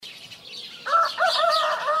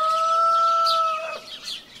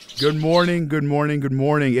Good morning, good morning, good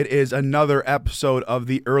morning. It is another episode of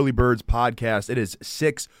the Early Birds podcast. It is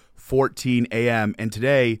 6:14 a.m. and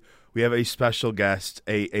today we have a special guest,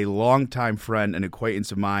 a longtime friend and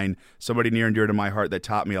acquaintance of mine, somebody near and dear to my heart that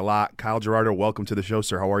taught me a lot. Kyle Gierada, welcome to the show,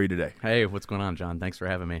 sir. How are you today? Hey, what's going on, John? Thanks for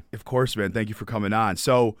having me. Of course, man. Thank you for coming on.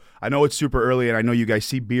 So I know it's super early, and I know you guys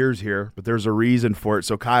see beers here, but there's a reason for it.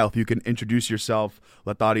 So Kyle, if you can introduce yourself,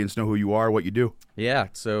 let the audience know who you are, what you do. Yeah,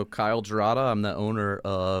 so Kyle Gierada, I'm the owner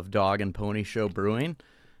of Dog and Pony Show Brewing,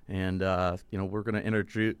 and we're going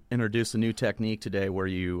to introduce a new technique today where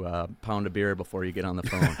you pound a beer before you get on the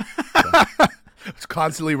phone. It's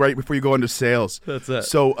constantly right before you go into sales. That's it.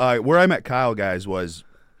 So where I met Kyle, guys, was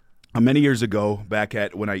many years ago back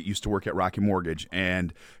at when I used to work at Rocky Mortgage,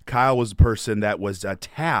 and Kyle was the person that was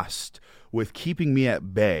tasked with keeping me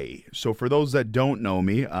at bay. So for those that don't know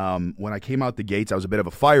me, when I came out the gates, I was a bit of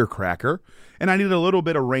a firecracker, and I needed a little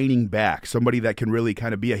bit of reining back, somebody that can really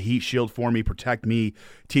kind of be a heat shield for me, protect me,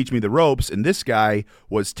 teach me the ropes, and this guy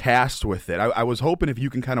was tasked with it. I was hoping if you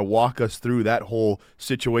can kind of walk us through that whole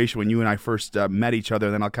situation when you and I first met each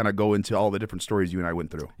other, then I'll kind of go into all the different stories you and I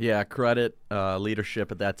went through. Yeah, credit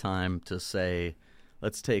leadership at that time to say,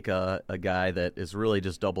 let's take a guy that is really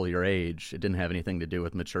just double your age. It didn't have anything to do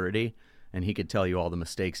with maturity, and he could tell you all the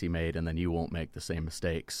mistakes he made, and then you won't make the same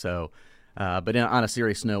mistakes. So, but on a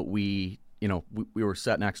serious note, we were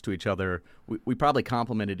sat next to each other. We probably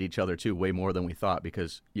complimented each other, too, way more than we thought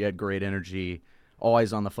because you had great energy,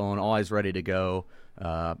 always on the phone, always ready to go.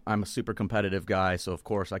 I'm a super competitive guy, so, of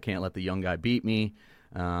course, I can't let the young guy beat me.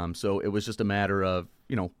 So it was just a matter of,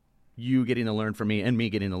 you getting to learn from me and me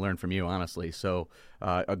getting to learn from you, honestly. So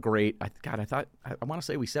I want to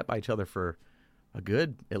say we sat by each other for a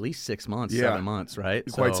good at least 6 months, 7 months, right?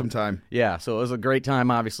 Quite some time. Yeah, so it was a great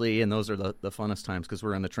time, obviously, and those are the funnest times because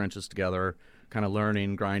we're in the trenches together, kind of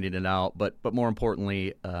learning, grinding it out. But more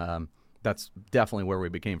importantly, that's definitely where we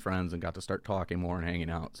became friends and got to start talking more and hanging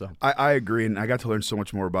out. So I agree, and I got to learn so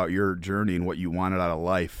much more about your journey and what you wanted out of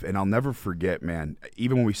life. And I'll never forget, man,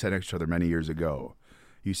 even when we sat next to each other many years ago,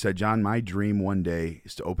 you said, John, my dream one day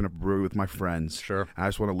is to open up a brewery with my friends. Sure. I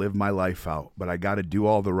just want to live my life out, but I got to do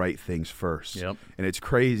all the right things first. Yep. And it's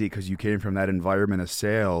crazy because you came from that environment of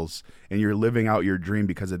sales, and you're living out your dream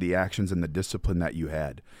because of the actions and the discipline that you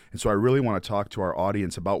had. And so I really want to talk to our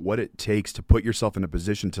audience about what it takes to put yourself in a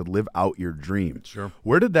position to live out your dream. Sure.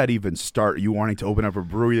 Where did that even start? You wanting to open up a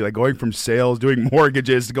brewery, like going from sales, doing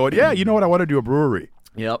mortgages, to going, yeah, you know what, I want to do a brewery.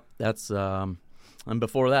 Yep, that's and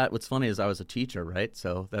before that, what's funny is I was a teacher, right?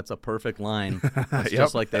 So that's a perfect line. It's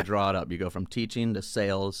just like they draw it up. You go from teaching to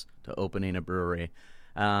sales to opening a brewery.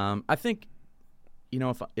 I think,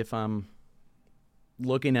 if I'm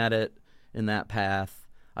looking at it in that path,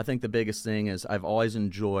 I think the biggest thing is I've always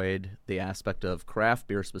enjoyed the aspect of craft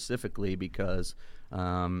beer specifically because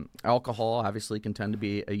alcohol obviously can tend to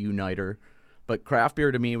be a uniter, but craft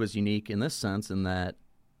beer to me was unique in this sense in that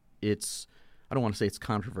I don't want to say it's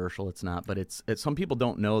controversial. It's not, but it's some people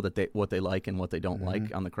don't know that what they like and what they don't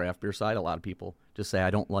like on the craft beer side. A lot of people just say, I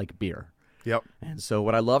don't like beer. Yep. And so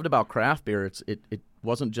what I loved about craft beer, it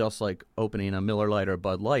wasn't just like opening a Miller Lite or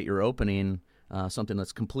Bud Light. You're opening something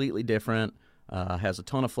that's completely different, has a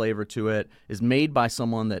ton of flavor to it, is made by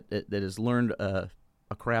someone that has learned a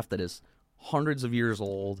craft that is hundreds of years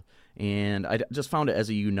old. And I just found it as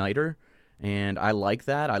a uniter, and I like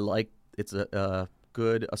that. I like it's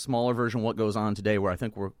a smaller version of what goes on today where I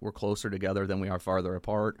think we're closer together than we are farther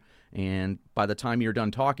apart. And by the time you're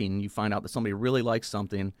done talking, you find out that somebody really likes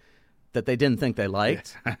something that they didn't think they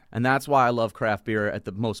liked. And that's why I love craft beer at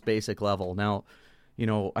the most basic level. Now,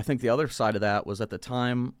 I think the other side of that was at the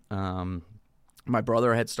time my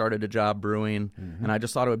brother had started a job brewing, and I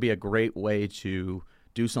just thought it would be a great way to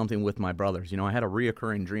do something with my brothers. I had a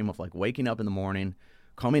reoccurring dream of like waking up in the morning,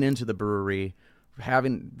 coming into the brewery,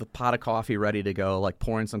 having the pot of coffee ready to go, like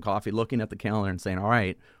pouring some coffee, looking at the calendar and saying, all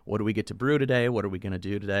right, what do we get to brew today? What are we going to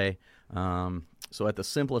do today? So at the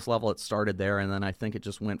simplest level, it started there. And then I think it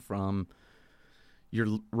just went from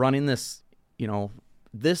you're running this,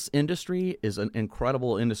 this industry is an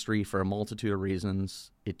incredible industry for a multitude of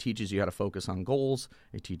reasons. It teaches you how to focus on goals.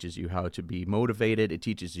 It teaches you how to be motivated. It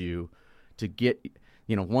teaches you to get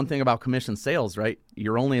one thing about commission sales, right?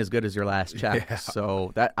 You're only as good as your last check. Yeah.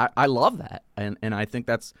 So that I love that. And I think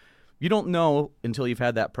that's, you don't know until you've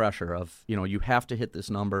had that pressure of, you have to hit this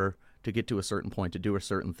number to get to a certain point, to do a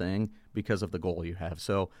certain thing because of the goal you have.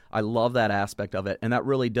 So I love that aspect of it. And that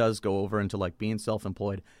really does go over into like being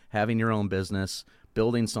self-employed, having your own business,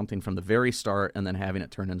 building something from the very start, and then having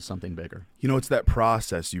it turn into something bigger. It's that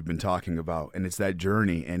process you've been talking about, and it's that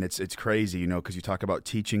journey, and it's crazy, because you talk about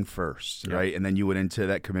teaching first, right? And then you went into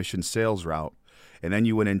that commission sales route. and then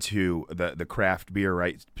you went into the craft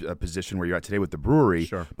beer position where you're at today with the brewery.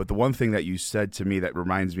 Sure. But the one thing that you said to me that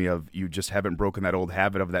reminds me of you just haven't broken that old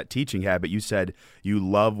habit of that teaching habit. You said you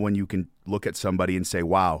love when you can look at somebody and say,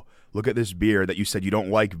 wow, look at this beer that you said you don't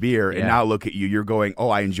like beer, and now look at you. You're going, oh,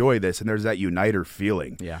 I enjoy this, and there's that uniter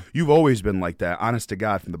feeling. Yeah. You've always been like that, honest to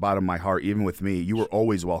God, from the bottom of my heart, even with me. You were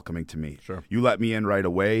always welcoming to me. Sure. You let me in right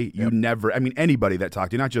away. You never, I mean, anybody that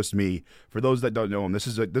talked to you, not just me. For those that don't know him, this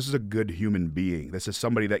is a good human being. This is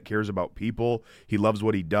somebody that cares about people. He loves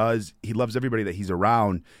what he does. He loves everybody that he's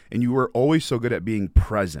around, and you were always so good at being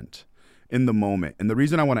present in the moment. And the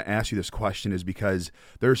reason I want to ask you this question is because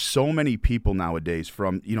there's so many people nowadays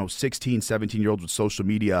from, 16, 17-year-olds with social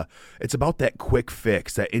media. It's about that quick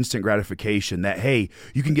fix, that instant gratification, that, hey,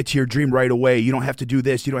 you can get to your dream right away. You don't have to do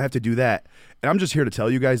this. You don't have to do that. And I'm just here to tell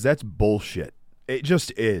you guys that's bullshit. It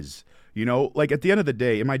just is. Like at the end of the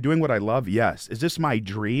day, am I doing what I love? Yes. Is this my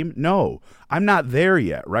dream? No. I'm not there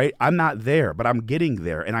yet, right? I'm not there, but I'm getting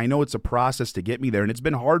there. And I know it's a process to get me there. And it's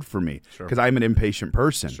been hard for me because I'm an impatient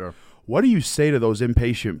person. Sure. What do you say to those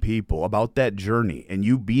impatient people about that journey and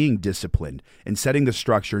you being disciplined and setting the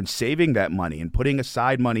structure and saving that money and putting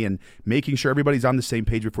aside money and making sure everybody's on the same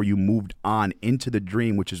page before you moved on into the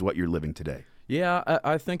dream, which is what you're living today? Yeah,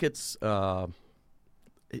 I think it's,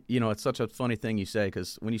 it's such a funny thing you say,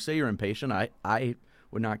 because when you say you're impatient, I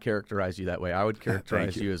would not characterize you that way. I would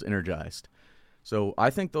characterize you as energized. So I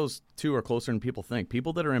think those two are closer than people think.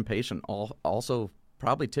 People that are impatient also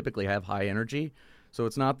probably typically have high energy. So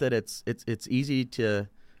it's not that it's easy to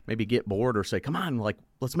maybe get bored or say, come on, like,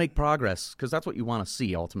 let's make progress, because that's what you want to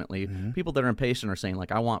see ultimately. Mm-hmm. People that are impatient are saying,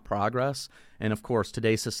 like, I want progress. And, of course,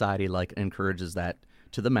 today's society, like, encourages that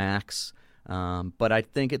to the max. But I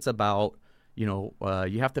think it's about, you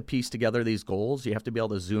have to piece together these goals. You have to be able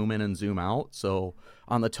to zoom in and zoom out. So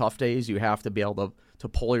on the tough days, you have to be able to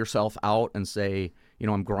pull yourself out and say,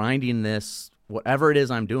 I'm grinding this, whatever it is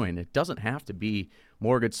I'm doing. It doesn't have to be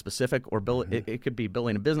mortgage specific or it could be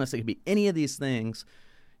building a business. It could be any of these things.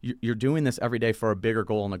 You're doing this every day for a bigger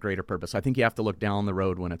goal and a greater purpose. I think you have to look down the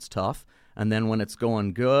road when it's tough. And then when it's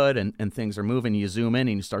going good and things are moving, you zoom in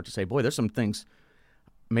and you start to say, boy, there's some things,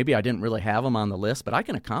 maybe I didn't really have them on the list, but I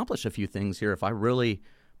can accomplish a few things here if I really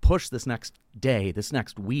push this next day, this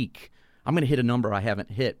next week. I'm going to hit a number I haven't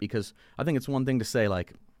hit, because I think it's one thing to say,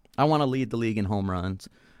 like, I want to lead the league in home runs.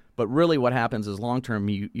 But really what happens is long-term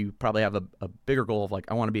you probably have a bigger goal of, like,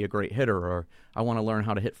 I want to be a great hitter, or I want to learn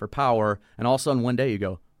how to hit for power. And all of a sudden one day you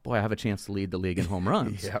go, boy, I have a chance to lead the league in home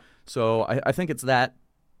runs. Yep. So I think it's that,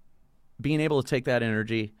 being able to take that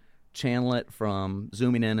energy, channel it from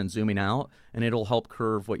zooming in and zooming out, and it'll help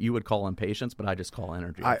curve what you would call impatience, but I just call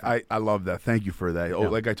energy. I love that. Thank you for that. Yeah.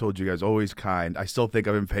 Like I told you guys, always kind. I still think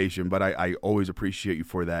I'm impatient, but I always appreciate you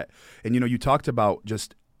for that. And, you talked about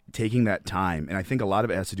just taking that time, and I think a lot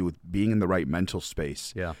of it has to do with being in the right mental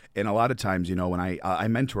space. Yeah. And a lot of times, when I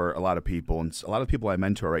mentor a lot of people, and a lot of people I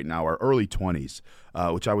mentor right now are early 20s,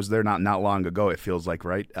 which I was there not long ago, it feels like,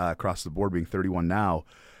 right, across the board, being 31 now.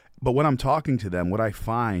 But when I'm talking to them, what I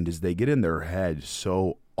find is they get in their head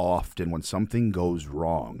so often when something goes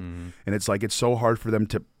wrong. Mm-hmm. And it's like it's so hard for them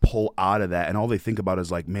to pull out of that. And all they think about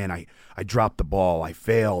is like, man, I dropped the ball. I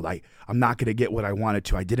failed. I'm not going to get what I wanted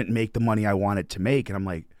to. I didn't make the money I wanted to make. And I'm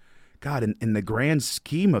like, God, in the grand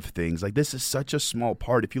scheme of things, like, this is such a small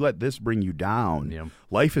part. If you let this bring you down,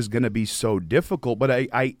 life is going to be so difficult. But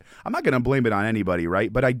I'm not going to blame it on anybody,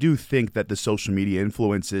 right? But I do think that the social media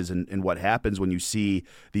influences and what happens when you see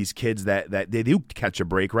these kids that they do catch a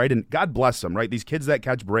break, right? And God bless them, right? These kids that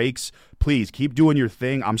catch breaks, please keep doing your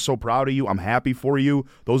thing. I'm so proud of you. I'm happy for you.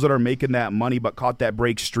 Those that are making that money but caught that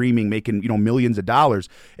break streaming, making millions of dollars.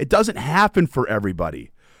 It doesn't happen for everybody.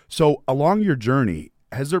 So along your journey,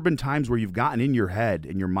 has there been times where you've gotten in your head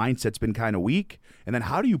and your mindset's been kind of weak? And then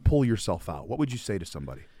how do you pull yourself out? What would you say to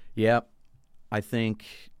somebody? Yeah, I think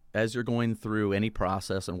as you're going through any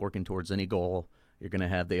process and working towards any goal, you're going to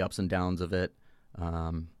have the ups and downs of it.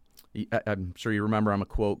 I'm sure you remember I'm a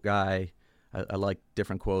quote guy. I like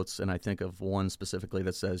different quotes, and I think of one specifically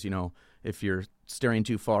that says, if you're staring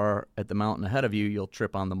too far at the mountain ahead of you, you'll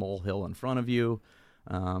trip on the molehill in front of you.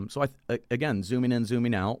 So again, zooming in,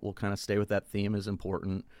 zooming out, we'll kind of stay with that theme, is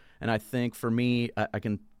important. And I think for me, I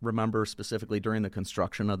can remember specifically during the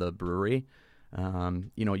construction of the brewery,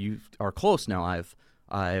 you are close now.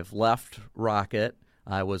 I've left Rocket.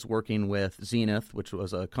 I was working with Zenith, which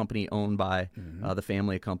was a company owned by the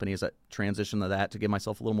family of companies that transitioned to that to give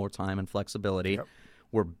myself a little more time and flexibility.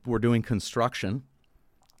 Yep. We're doing construction.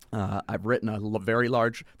 I've written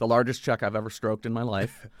the largest check I've ever stroked in my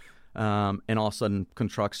life. And all of a sudden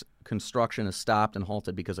construction is stopped and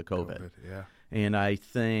halted because of COVID. Yeah. And I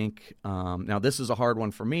think now this is a hard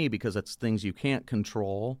one for me because it's things you can't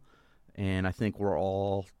control, and I think we're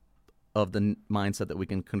all of the mindset that we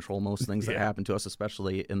can control most things that happen to us,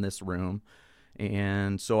 especially in this room.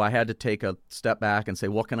 And so I had to take a step back and say,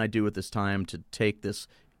 what can I do at this time to take this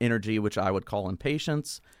energy, which I would call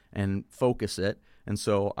impatience, and focus it. And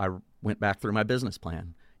so I went back through my business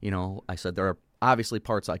plan. I said there are obviously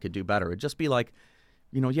parts I could do better. It'd just be like,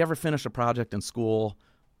 you ever finish a project in school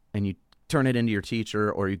and you turn it into your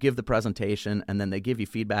teacher, or you give the presentation and then they give you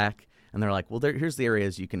feedback and they're like, well, here's the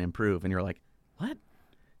areas you can improve. And you're like, what?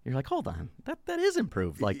 You're like, hold on, that is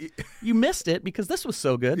improved. Like, you missed it because this was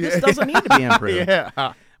so good. This doesn't need to be improved.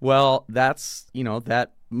 Well, that's,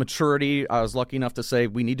 that maturity. I was lucky enough to say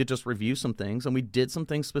we need to just review some things, and we did some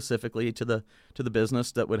things specifically to the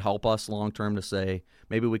business that would help us long term to say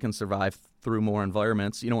maybe we can survive through more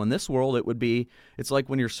environments. In this world, it's like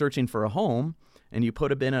when you're searching for a home and you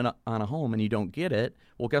put a bid on a home and you don't get it.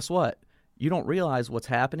 Well, guess what? You don't realize what's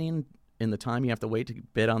happening in the time you have to wait to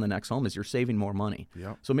bid on the next home is you're saving more money.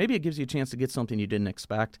 Yep. So maybe it gives you a chance to get something you didn't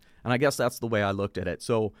expect. And I guess that's the way I looked at it.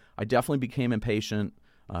 So I definitely became impatient.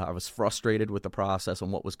 I was frustrated with the process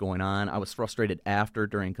and what was going on. I was frustrated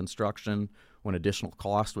during construction, when additional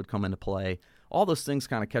cost would come into play. All those things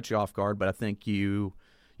kind of catch you off guard, but I think you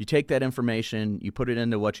take that information, you put it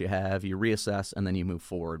into what you have, you reassess, and then you move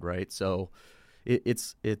forward, right? So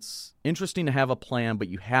it's interesting to have a plan, but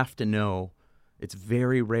you have to know it's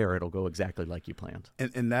very rare it'll go exactly like you planned.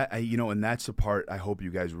 And that, and that's the part I hope you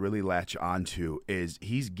guys really latch onto, is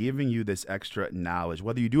he's giving you this extra knowledge,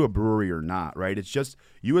 whether you do a brewery or not, right? It's just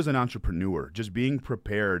you as an entrepreneur, just being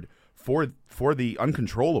prepared for the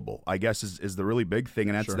uncontrollable, I guess, is the really big thing.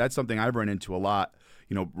 And that's something I've run into a lot,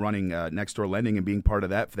 running Next Door Lending and being part of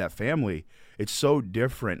that family. It's so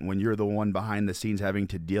different when you're the one behind the scenes having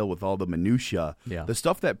to deal with all the minutia, the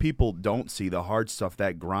stuff that people don't see, the hard stuff,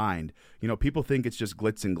 that grind. People think it's just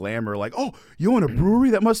glitz and glamour. Like, oh, you own a brewery?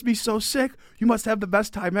 That must be so sick. You must have the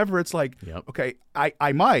best time ever. It's like, okay,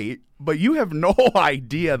 I might, but you have no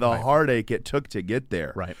idea the heartache it took to get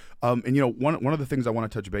there. Right. And one of the things I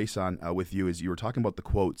want to touch base on with you is you were talking about the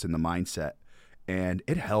quotes and the mindset. And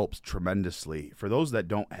it helps tremendously for those that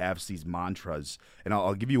don't have these mantras. And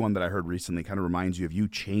I'll give you one that I heard recently. Kind of reminds you of you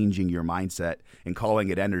changing your mindset and calling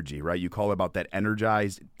it energy, right? You call it about that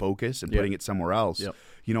energized focus and putting it somewhere else. Yep.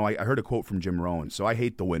 I heard a quote from Jim Rohn. So I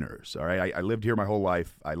hate the winters, all right? I lived here my whole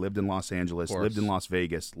life. I lived in Los Angeles, lived in Las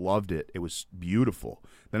Vegas, loved it. It was beautiful.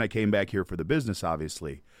 Then I came back here for the business,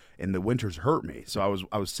 obviously, and the winters hurt me. So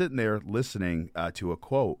I was sitting there listening to a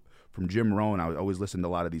quote from Jim Rohn. I always listen to a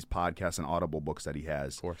lot of these podcasts and Audible books that he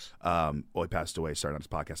has. Of course. He passed away, starting on his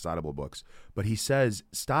podcast, Audible books. But he says,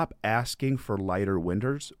 stop asking for lighter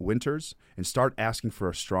winters and start asking for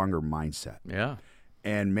a stronger mindset. Yeah.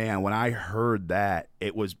 And, man, when I heard that,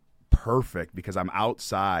 it was perfect because I'm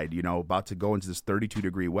outside, about to go into this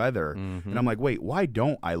 32-degree weather. Mm-hmm. And I'm like, wait, why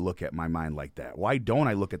don't I look at my mind like that? Why don't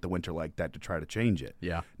I look at the winter like that to try to change it?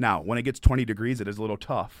 Yeah. Now, when it gets 20 degrees, it is a little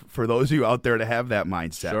tough for those of you out there to have that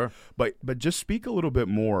mindset. Sure. But just speak a little bit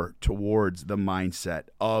more towards the mindset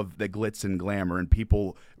of the glitz and glamour and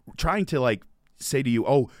people trying to, say to you,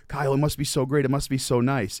 oh, Kyle, it must be so great. It must be so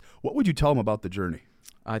nice. What would you tell them about the journey?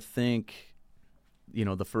 I think,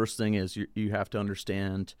 the first thing is you have to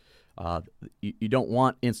understand you don't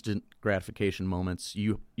want instant gratification moments.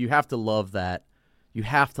 You have to love that. You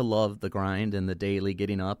have to love the grind and the daily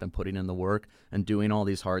getting up and putting in the work and doing all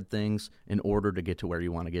these hard things in order to get to where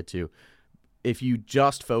you want to get to. If you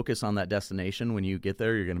just focus on that destination, when you get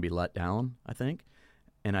there, you're going to be let down, I think.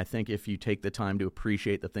 And I think if you take the time to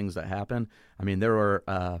appreciate the things that happen, there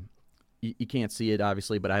are you can't see it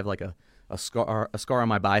obviously, but I have like a scar on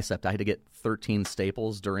my bicep. I had to get 13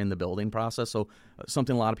 staples during the building process. So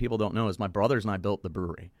something a lot of people don't know is my brothers and I built the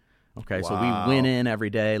brewery. Okay, wow. So we went in every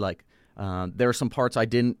day. There are some parts I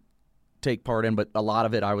didn't take part in, but a lot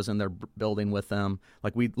of it I was in there building with them.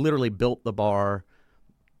 We literally built the bar,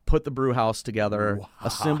 put the brew house together,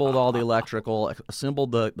 assembled all the electrical,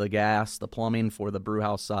 assembled the gas, the plumbing for the brew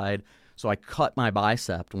house side. So I cut my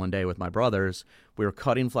bicep one day with my brothers. We were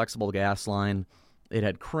cutting flexible gas line. It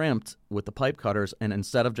had crimped with the pipe cutters, and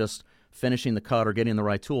instead of just finishing the cut or getting the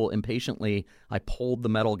right tool, impatiently, I pulled the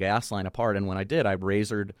metal gas line apart, and when I did, I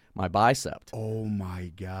razored my bicep. Oh,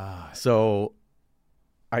 my God. So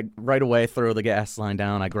I right away throw the gas line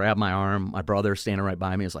down. I grab my arm. My brother standing right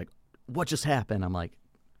by me is like, what just happened? I'm like,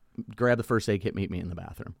 grab the first aid kit, meet me in the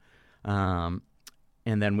bathroom.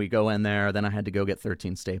 And then we go in there. Then I had to go get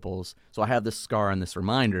 13 staples. So I have this scar and this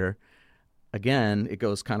reminder. again, it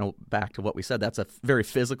goes kind of back to what we said. That's a very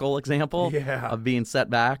physical example of being set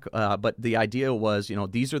back. But the idea was,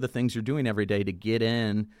 these are the things you're doing every day to get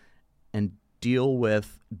in and deal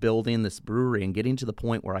with building this brewery and getting to the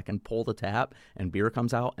point where I can pull the tap and beer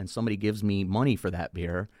comes out and somebody gives me money for that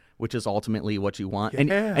beer, which is ultimately what you want.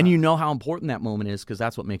 Yeah. And you know how important that moment is because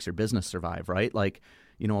that's what makes your business survive, right? Like,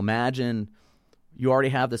 imagine you already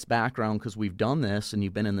have this background because we've done this and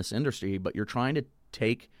you've been in this industry, but you're trying to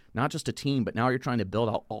take not just a team, but now you're trying to build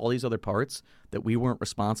out all these other parts that we weren't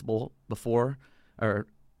responsible before or,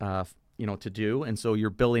 to do. And so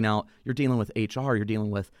you're building out, you're dealing with HR, you're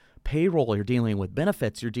dealing with payroll, you're dealing with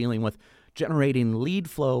benefits, you're dealing with generating lead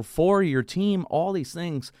flow for your team, all these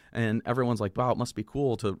things. And everyone's like, wow, it must be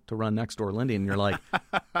cool to run Next Door Lindy. And you're like,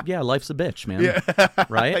 yeah, life's a bitch, man. Yeah.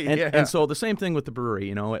 Right? And so the same thing with the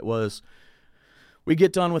brewery, it was, we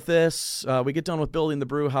get done with this. We get done with building the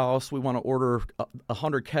brew house. We want to order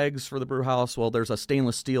 100 kegs for the brew house. Well, there's a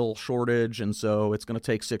stainless steel shortage, and so it's going to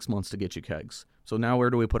take 6 months to get you kegs. So now where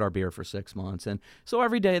do we put our beer for 6 months? And so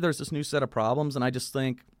every day there's this new set of problems, and I just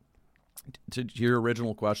think, to your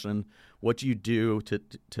original question, what do you do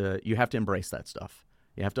to you have to embrace that stuff.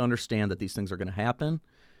 You have to understand that these things are going to happen.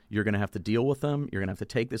 You're going to have to deal with them. You're going to have to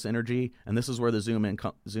take this energy, and this is where the zoom in,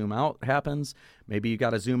 zoom out happens. Maybe you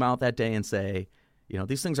got to zoom out that day and say,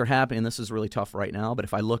 these things are happening. This is really tough right now. But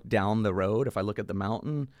if I look down the road, if I look at the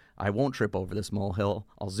mountain, I won't trip over this molehill.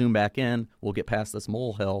 I'll zoom back in. We'll get past this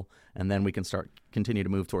molehill, and then we can continue to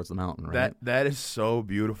move towards the mountain. Right? That is so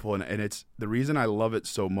beautiful, and it's the reason I love it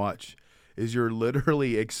so much. Is you're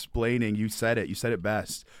literally explaining, you said it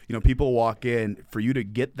best. People walk in for you to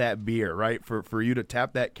get that beer, right? For you to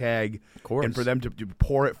tap that keg and for them to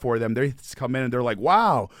pour it for them. They come in and they're like,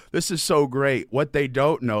 wow, this is so great. What they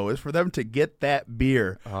don't know is for them to get that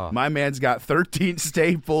beer. My man's got 13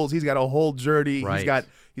 staples. He's got a whole journey. Right.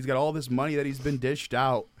 He's got all this money that he's been dished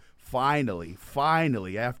out. Finally,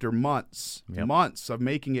 after months of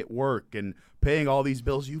making it work and paying all these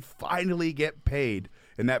bills, you finally get paid.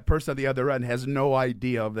 And that person at the other end has no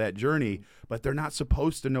idea of that journey, but they're not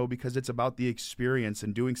supposed to know because it's about the experience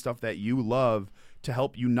and doing stuff that you love to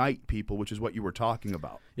help unite people, which is what you were talking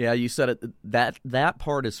about. Yeah, you said it. That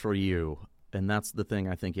part is for you, and that's the thing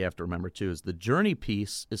I think you have to remember too, is the journey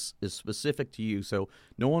piece is specific to you, so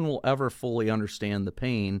no one will ever fully understand the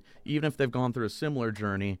pain, even if they've gone through a similar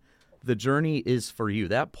journey. The journey is for you.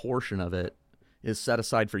 That portion of it is set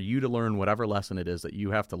aside for you to learn whatever lesson it is that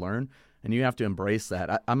you have to learn, and you have to embrace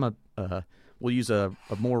that. We'll use a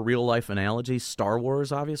more real-life analogy, Star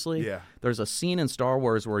Wars, obviously. Yeah. There's a scene in Star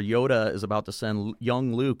Wars where Yoda is about to send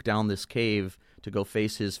young Luke down this cave to go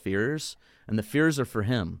face his fears, and the fears are for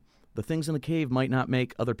him. The things in the cave might not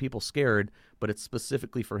make other people scared, but it's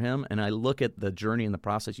specifically for him, and I look at the journey and the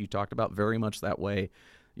process you talked about very much that way.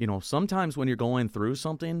 Sometimes when you're going through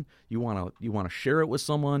something, you want to share it with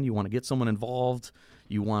someone. You want to get someone involved.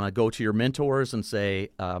 You want to go to your mentors and say,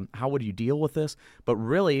 how would you deal with this? But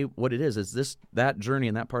really what it is that journey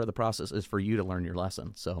and that part of the process is for you to learn your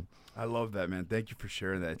lesson. So I love that, man. Thank you for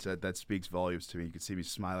sharing that. That speaks volumes to me. You can see me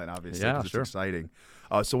smiling, obviously, yeah, 'cause it's sure. exciting.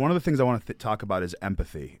 So one of the things I want to talk about is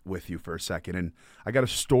empathy with you for a second. And I got a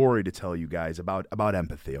story to tell you guys about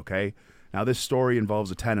empathy, okay? Now, this story involves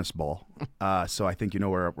a tennis ball, so I think you know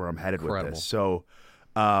where I'm headed with this. So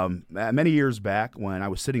many years back when I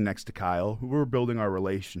was sitting next to Kyle, we were building our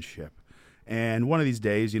relationship. And one of these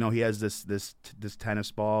days, he has this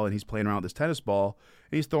tennis ball, and he's playing around with this tennis ball,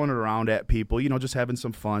 and he's throwing it around at people, just having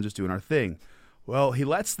some fun, just doing our thing. Well, he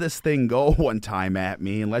lets this thing go one time at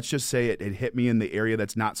me, and let's just say it hit me in the area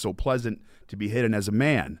that's not so pleasant to be hidden as a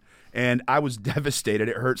man. And I was devastated.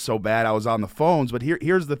 It hurt so bad. I was on the phones. But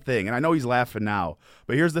here's the thing, and I know he's laughing now,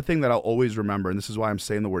 but here's the thing that I'll always remember, and this is why I'm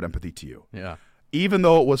saying the word empathy to you. Yeah. Even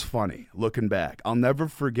though it was funny, looking back, I'll never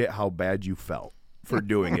forget how bad you felt for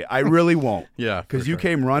doing it. I really won't. Yeah. Because you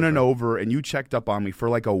came running over, and you checked up on me for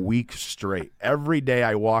like a week straight. Every day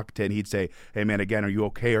I walked in, he'd say, hey, man, again, are you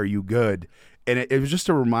okay? Are you good? And it was just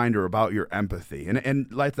a reminder about your empathy. And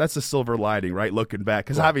like that's the silver lining, right, looking back.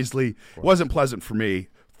 Because obviously it wasn't pleasant for me.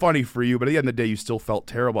 Funny for you, but at the end of the day, you still felt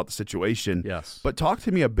terrible about the situation. Yes. But talk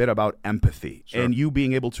to me a bit about empathy and you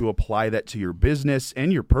being able to apply that to your business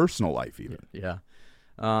and your personal life, even. Yeah.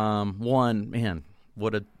 One, man,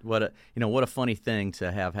 what a funny thing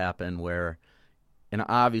to have happen where, and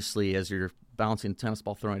obviously as you're bouncing a tennis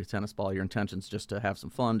ball, throwing a tennis ball, your intention's just to have some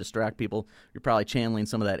fun, distract people. You're probably channeling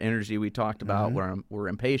some of that energy we talked about where we're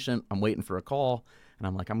impatient. I'm waiting for a call, and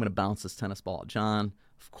I'm like, I'm going to bounce this tennis ball at John.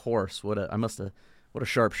 Of course, what a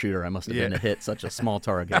sharpshooter I must have been to hit such a small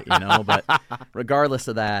target, But regardless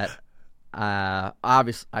of that,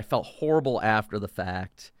 obviously I felt horrible after the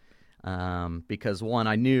fact. because one,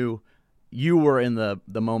 I knew you were in the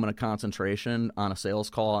moment of concentration on a sales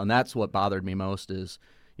call, and that's what bothered me most is,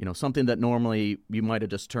 something that normally you might have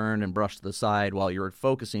just turned and brushed to the side while you were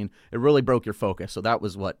focusing, it really broke your focus. So that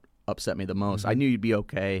was what upset me the most. I knew you'd be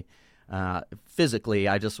okay. Physically,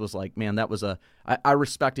 I just was like, man, I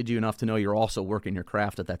respected you enough to know you're also working your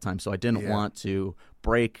craft at that time, so I didn't want to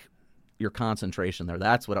break your concentration there.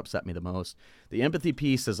 That's what upset me the most. The empathy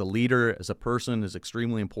piece as a leader, as a person, is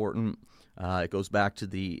extremely important. It goes back to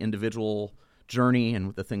the individual journey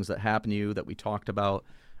and the things that happen to you that we talked about.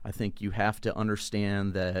 I think you have to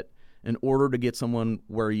understand that in order to get someone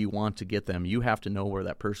where you want to get them, you have to know where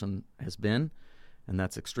that person has been, and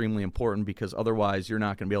that's extremely important because otherwise you're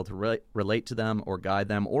not going to be able to relate to them or guide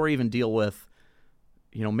them or even deal with,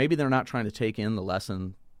 maybe they're not trying to take in the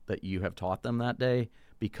lesson that you have taught them that day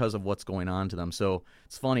because of what's going on to them. So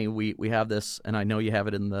it's funny, we have this, and I know you have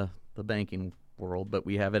it in the banking world, but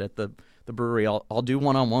we have it at the brewery. I'll do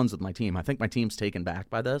one-on-ones with my team. I think my team's taken back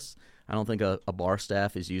by this. I don't think a bar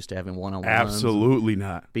staff is used to having one-on-ones. Absolutely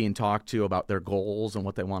not. Being talked to about their goals and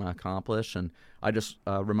what they want to accomplish. And I just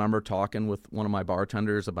remember talking with one of my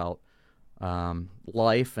bartenders about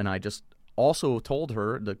life, and I just also told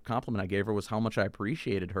her, the compliment I gave her was how much I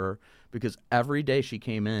appreciated her because every day she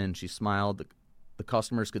came in, she smiled. The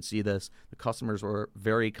customers could see this. The customers were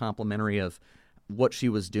very complimentary of what she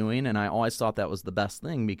was doing, and I always thought that was the best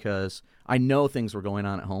thing because I know things were going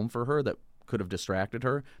on at home for her that could have distracted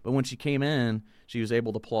her. But when she came in, she was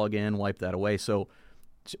able to plug in, wipe that away. So,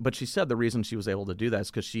 but she said the reason she was able to do that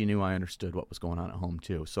is because she knew I understood what was going on at home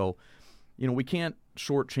too. So, we can't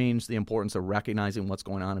shortchange the importance of recognizing what's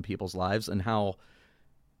going on in people's lives and how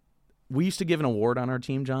we used to give an award on our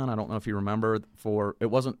team, John. I don't know if you remember. It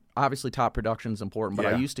wasn't obviously top production is important, but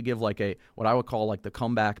I used to give what I would call the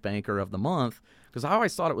comeback banker of the month because I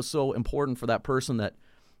always thought it was so important for that person that,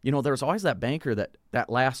 there's always that banker that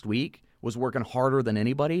last week was working harder than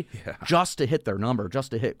anybody just to hit their number,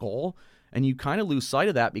 just to hit goal. And you kind of lose sight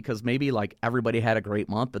of that because maybe everybody had a great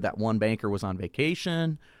month, but that one banker was on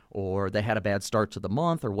vacation or they had a bad start to the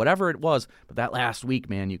month or whatever it was. But that last week,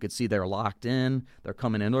 man, you could see they're locked in. They're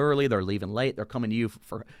coming in early. They're leaving late. They're coming to you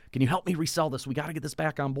for can you help me resell this? We got to get this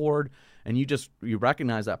back on board. And you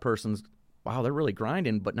recognize that person's, wow, they're really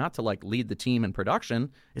grinding, but not to lead the team in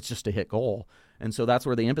production. It's just to hit goal. And so that's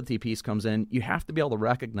where the empathy piece comes in. You have to be able to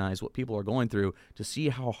recognize what people are going through to see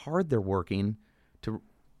how hard they're working to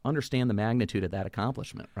understand the magnitude of that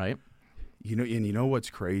accomplishment, right? And you know what's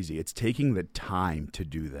crazy? It's taking the time to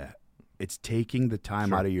do that. It's taking the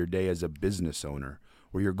time out of your day as a business owner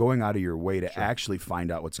where you're going out of your way to actually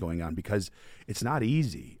find out what's going on because it's not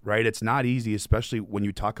easy, right? It's not easy, especially when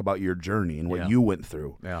you talk about your journey and what you went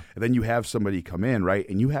through. Yeah. And then you have somebody come in, right?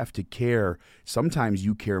 And you have to care. Sometimes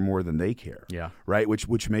you care more than they care, right?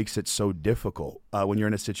 Which makes it so difficult when you're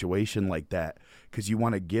in a situation like that because you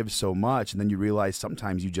want to give so much and then you realize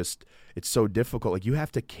sometimes it's so difficult. You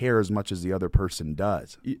have to care as much as the other person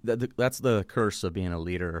does. That's the curse of being a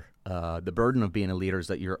leader. The burden of being a leader is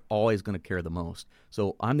that you're always going to care the most.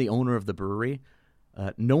 So I'm the owner of the brewery.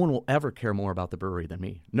 No one will ever care more about the brewery than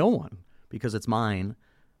me. No one, because it's mine.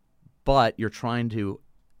 But you're trying to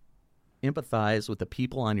empathize with the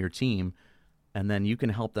people on your team, and then you can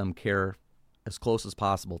help them care as close as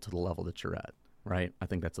possible to the level that you're at, right? I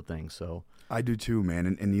think that's the thing. So I do too, man.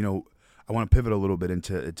 And I want to pivot a little bit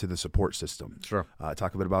into the support system. Sure.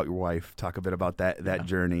 Talk a bit about your wife. Talk a bit about that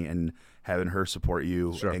journey and having her support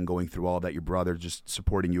you and going through all that. Your brother just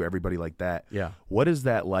supporting you, everybody like that. Yeah. What is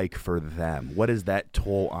that like for them? What is that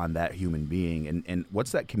toll on that human being? And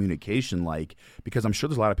what's that communication like? Because I'm sure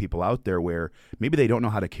there's a lot of people out there where maybe they don't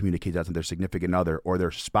know how to communicate that to their significant other or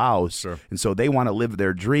their spouse. Sure. And so they want to live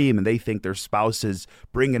their dream and they think their spouse is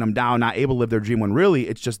bringing them down, not able to live their dream when really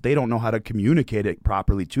it's just they don't know how to communicate it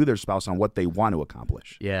properly to their spouse on what they want to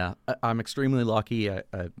accomplish. Yeah. I'm extremely lucky.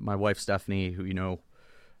 My wife, Stephanie, who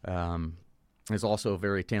is also a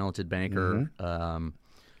very talented banker.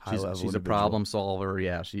 She's a problem solver.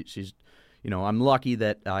 Yeah, she's. I'm lucky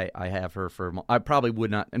that I have her for. I probably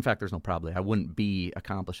would not. In fact, there's no probably. I wouldn't be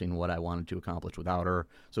accomplishing what I wanted to accomplish without her.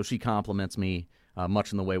 So she compliments me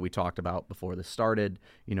much in the way we talked about before this started.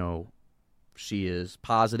 She is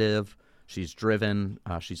positive. She's driven.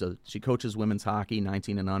 She coaches women's hockey,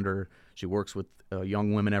 19 and under. She works with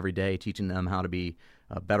young women every day, teaching them how to be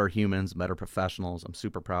better humans, better professionals. I'm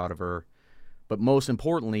super proud of her. But most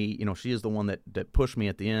importantly, she is the one that pushed me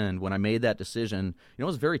at the end. When I made that decision, it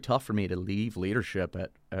was very tough for me to leave leadership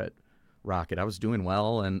at Rocket. I was doing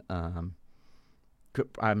well, and I'm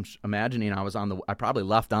imagining I probably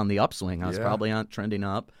left on the upswing. I was probably trending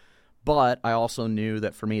up. But I also knew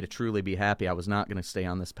that for me to truly be happy, I was not going to stay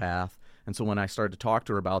on this path. And so when I started to talk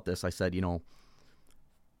to her about this, I said,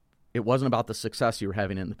 it wasn't about the success you were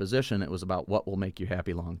having in the position. It was about what will make you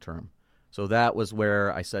happy long term. So that was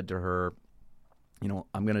where I said to her,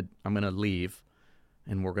 I'm gonna leave,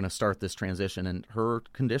 and we're gonna start this transition. And her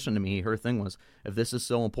condition to me, her thing was, if this is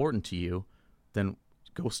so important to you, then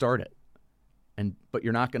go start it. But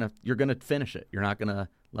you're gonna finish it. You're not gonna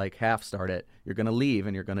like half start it. You're gonna leave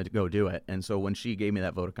and you're gonna go do it. And so when she gave me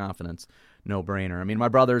that vote of confidence, no brainer. I mean, my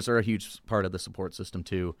brothers are a huge part of the support system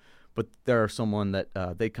too, but they're someone that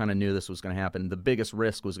they kind of knew this was going to happen. The biggest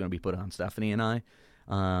risk was going to be put on Stephanie and I.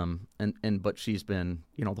 But she's been,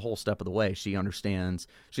 the whole step of the way. She understands.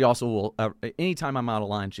 She also will, anytime I'm out of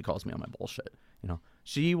line, she calls me on my bullshit.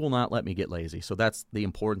 She will not let me get lazy. So that's the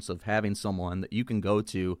importance of having someone that you can go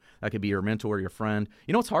to. That could be your mentor, your friend.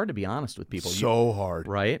 It's hard to be honest with people. So hard.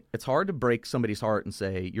 Right? It's hard to break somebody's heart and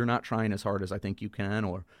say, you're not trying as hard as I think you can,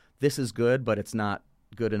 or this is good, but it's not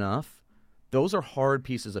good enough. Those are hard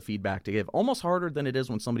pieces of feedback to give. Almost harder than it is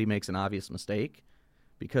when somebody makes an obvious mistake,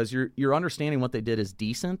 because you're understanding what they did is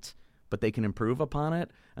decent, but they can improve upon it.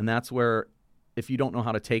 And that's where, if you don't know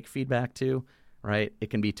how to take feedback too, right, it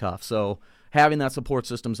can be tough. So having that support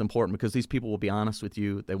system is important, because these people will be honest with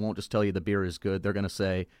you. They won't just tell you the beer is good. They're going to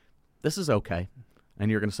say, this is okay.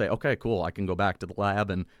 And you're going to say, okay, cool. I can go back to the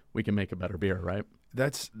lab and we can make a better beer, right?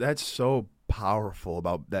 That's so powerful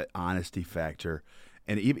about that honesty factor.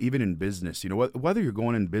 And even in business, whether you're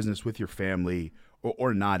going in business with your family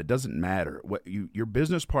or not, it doesn't matter. Your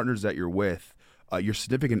business partners that you're with, your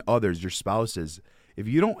significant others, your spouses, if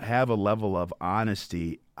you don't have a level of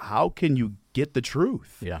honesty, how can you get the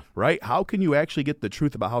truth? Yeah. Right? How can you actually get the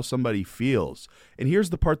truth about how somebody feels? And here's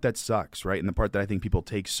the part that sucks, right? And the part that I think people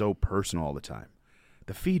take so personal all the time.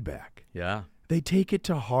 The feedback. Yeah. They take it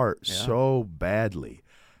to heart so badly.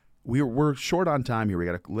 We're short on time here. We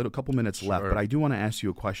got a couple minutes left, but I do want to ask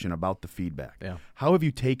you a question about the feedback. Yeah. How have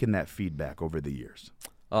you taken that feedback over the years?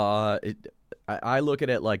 I look at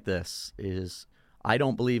it like this: I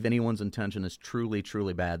don't believe anyone's intention is truly,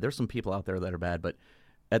 truly bad. There's some people out there that are bad, but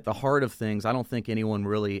at the heart of things, I don't think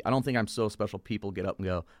I'm so special people get up and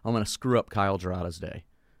go, I'm going to screw up Kyle Gierada's day.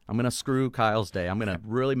 I'm going to screw Kyle's day. I'm going to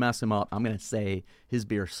really mess him up. I'm going to say his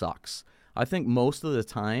beer sucks. I think most of the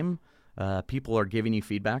time, people are giving you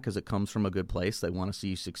feedback because it comes from a good place. They want to see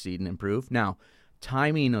you succeed and improve. Now,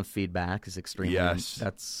 timing of feedback is extremely. Yes.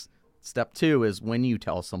 That's step 2 is when you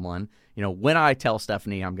tell someone. When I tell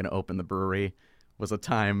Stephanie I'm going to open the brewery was a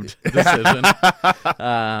timed decision.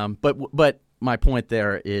 But my point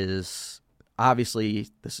there is, obviously,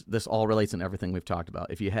 this all relates in everything we've talked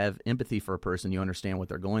about. If you have empathy for a person, you understand what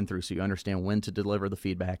they're going through, so you understand when to deliver the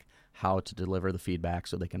feedback, how to deliver the feedback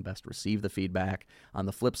so they can best receive the feedback. On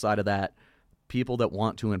the flip side of that, people that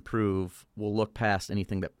want to improve will look past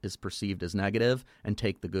anything that is perceived as negative and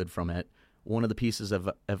take the good from it. One of the pieces of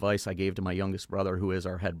advice I gave to my youngest brother, who is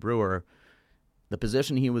our head brewer, the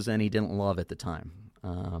position he was in, he didn't love at the time.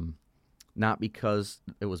 Not because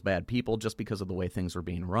it was bad people, just because of the way things were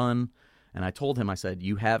being run. And I told him, I said,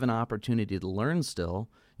 you have an opportunity to learn still.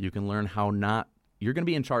 You can learn how not. You're going to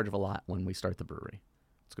be in charge of a lot when we start the brewery.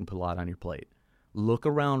 It's going to put a lot on your plate. Look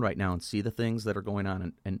around right now and see the things that are going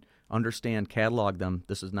on and understand, catalog them.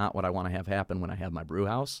 This is not what I want to have happen when I have my brew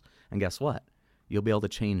house. And guess what? You'll be able to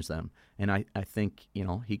change them. And I think,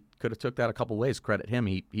 he could have took that a couple ways. Credit him.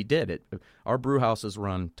 He did it. Our brew house has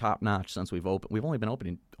run top notch since we've opened. We've only been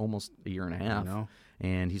opening almost a year and a half.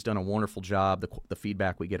 And he's done a wonderful job. The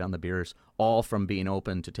feedback we get on the beers, all from being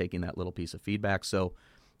open to taking that little piece of feedback. So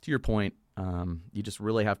to your point, you just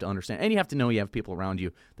really have to understand. And you have to know you have people around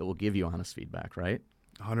you that will give you honest feedback, right?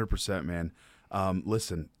 100%, man.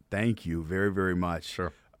 Listen, thank you very, very much.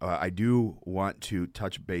 Sure. I do want to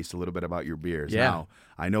touch base a little bit about your beers. Yeah. Now,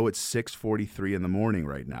 I know it's 6:43 in the morning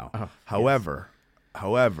right now. Oh,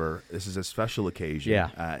 However, this is a special occasion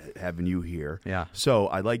having you here. Yeah. So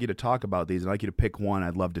I'd like you to talk about these. I'd like you to pick one.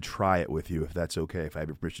 I'd love to try it with you if that's okay, if I have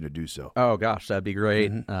your permission to do so. Oh, gosh, that'd be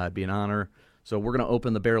great. It'd be an honor. So we're going to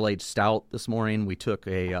open the barrel-aged stout this morning. We took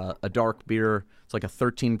a dark beer. It's like a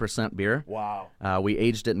 13% beer. Wow. We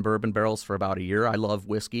aged it in bourbon barrels for about a year. I love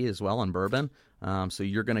whiskey as well and bourbon. So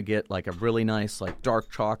you're going to get like a really nice like dark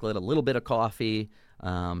chocolate, a little bit of coffee.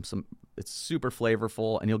 It's super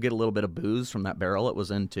flavorful, and you'll get a little bit of booze from that barrel it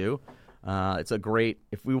was in too. It's a great,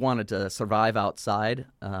 if we wanted to survive outside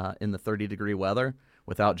in the 30-degree weather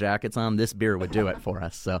without jackets on, this beer would do it for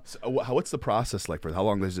us. So What's the process like for how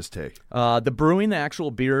long does this take? the brewing the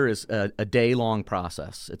actual beer is a day-long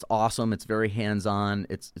process. It's awesome. It's very hands-on.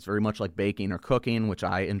 It's very much like baking or cooking, which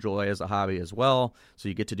I enjoy as a hobby as well. So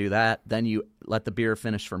you get to do that. Then you let the beer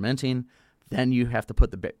finish fermenting. Then you have to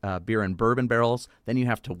put the beer in bourbon barrels. Then you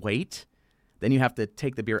have to wait. Then you have to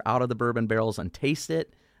take the beer out of the bourbon barrels and taste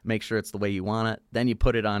it, make sure it's the way you want it. Then you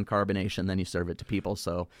put it on carbonation. Then you serve it to people.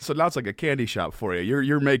 So now it's like a candy shop for you.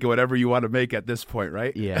 You're making whatever you want to make at this point,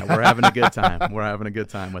 right? yeah, we're having a good time. We're having a good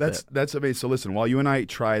time with it. That's amazing. So listen, while you and I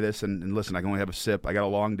try this, and listen, I can only have a sip. I got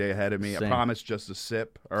a long day ahead of me. Same. I promise, just a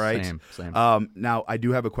sip. All right. Same. Now I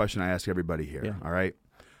do have a question I ask everybody here. Yeah. All right.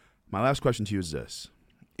 My last question to you is this: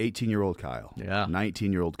 18-year-old Kyle, Yeah.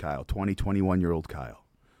 19-year-old Kyle, 21-year-old Kyle.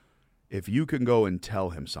 If you can go and tell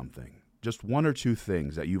him something, just one or two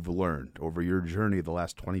things that you've learned over your journey the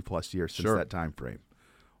last 20-plus years since Sure. that time frame,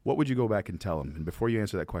 what would you go back and tell him? And before you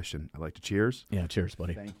answer that question, I'd like to cheers. Yeah, cheers,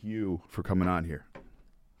 buddy. Thank you for coming on here.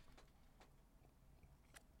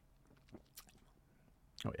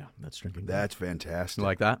 Oh, yeah, that's drinking. That's fantastic. You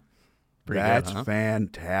like that? Pretty That's good, huh?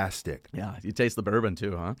 fantastic. Yeah, you taste the bourbon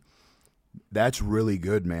too, huh? That's really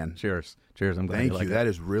good, man. Cheers. Cheers. I'm glad Thank you you. like That it.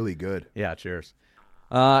 is really good. Yeah, cheers.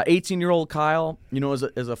 18-year-old Kyle, as a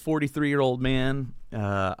 43-year-old man,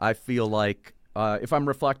 I feel like if I'm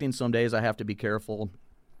reflecting some days, I have to be careful.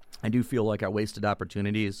 I do feel like I wasted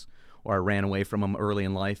opportunities or I ran away from them early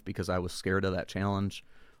in life because I was scared of that challenge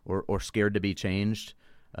or scared to be changed.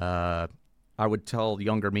 I would tell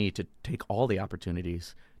younger me to take all the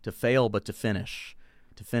opportunities, to fail but to finish.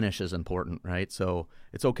 To finish is important, right? So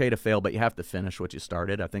it's okay to fail, but you have to finish what you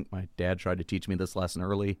started. I think my dad tried to teach me this lesson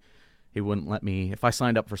early. He wouldn't let me, if I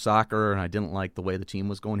signed up for soccer and I didn't like the way the team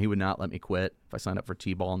was going, he would not let me quit. If I signed up for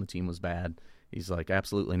t-ball and the team was bad, he's like,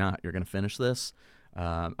 absolutely not. You're going to finish this.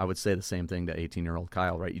 I would say the same thing to 18-year-old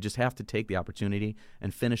Kyle, right? You just have to take the opportunity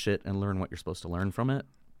and finish it and learn what you're supposed to learn from it.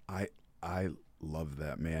 I love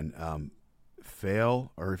that, man.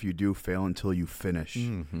 Fail, or if you do, fail until you finish.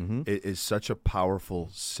 Mm-hmm. It is such a powerful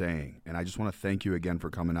saying. And I just want to thank you again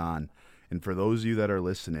for coming on. And for those of you that are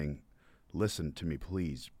listening, listen to me,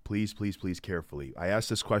 please, please, please, please, carefully. I ask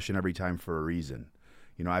this question every time for a reason.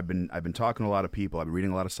 I've been talking to a lot of people. I've been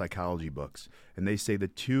reading a lot of psychology books, and they say the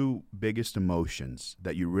two biggest emotions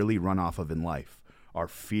that you really run off of in life are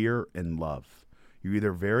fear and love. You're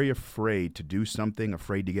either very afraid to do something,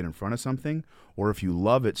 afraid to get in front of something, or if you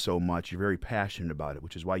love it so much, you're very passionate about it,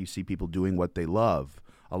 which is why you see people doing what they love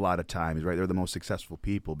a lot of times, right? They're the most successful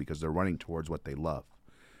people because they're running towards what they love.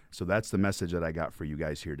 So that's the message that I got for you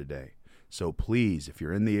guys here today. So please, if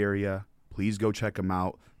you're in the area, please go check them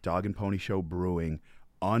out. Dog and Pony Show Brewing,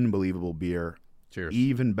 unbelievable beer. Cheers.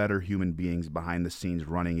 Even better human beings behind the scenes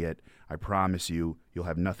running it. I promise you, you'll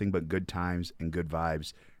have nothing but good times and good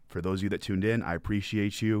vibes. For those of you that tuned in, I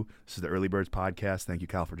appreciate you. This is the Early Birds Podcast. Thank you,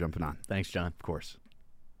 Kyle, for jumping on. Thanks, John. Of course.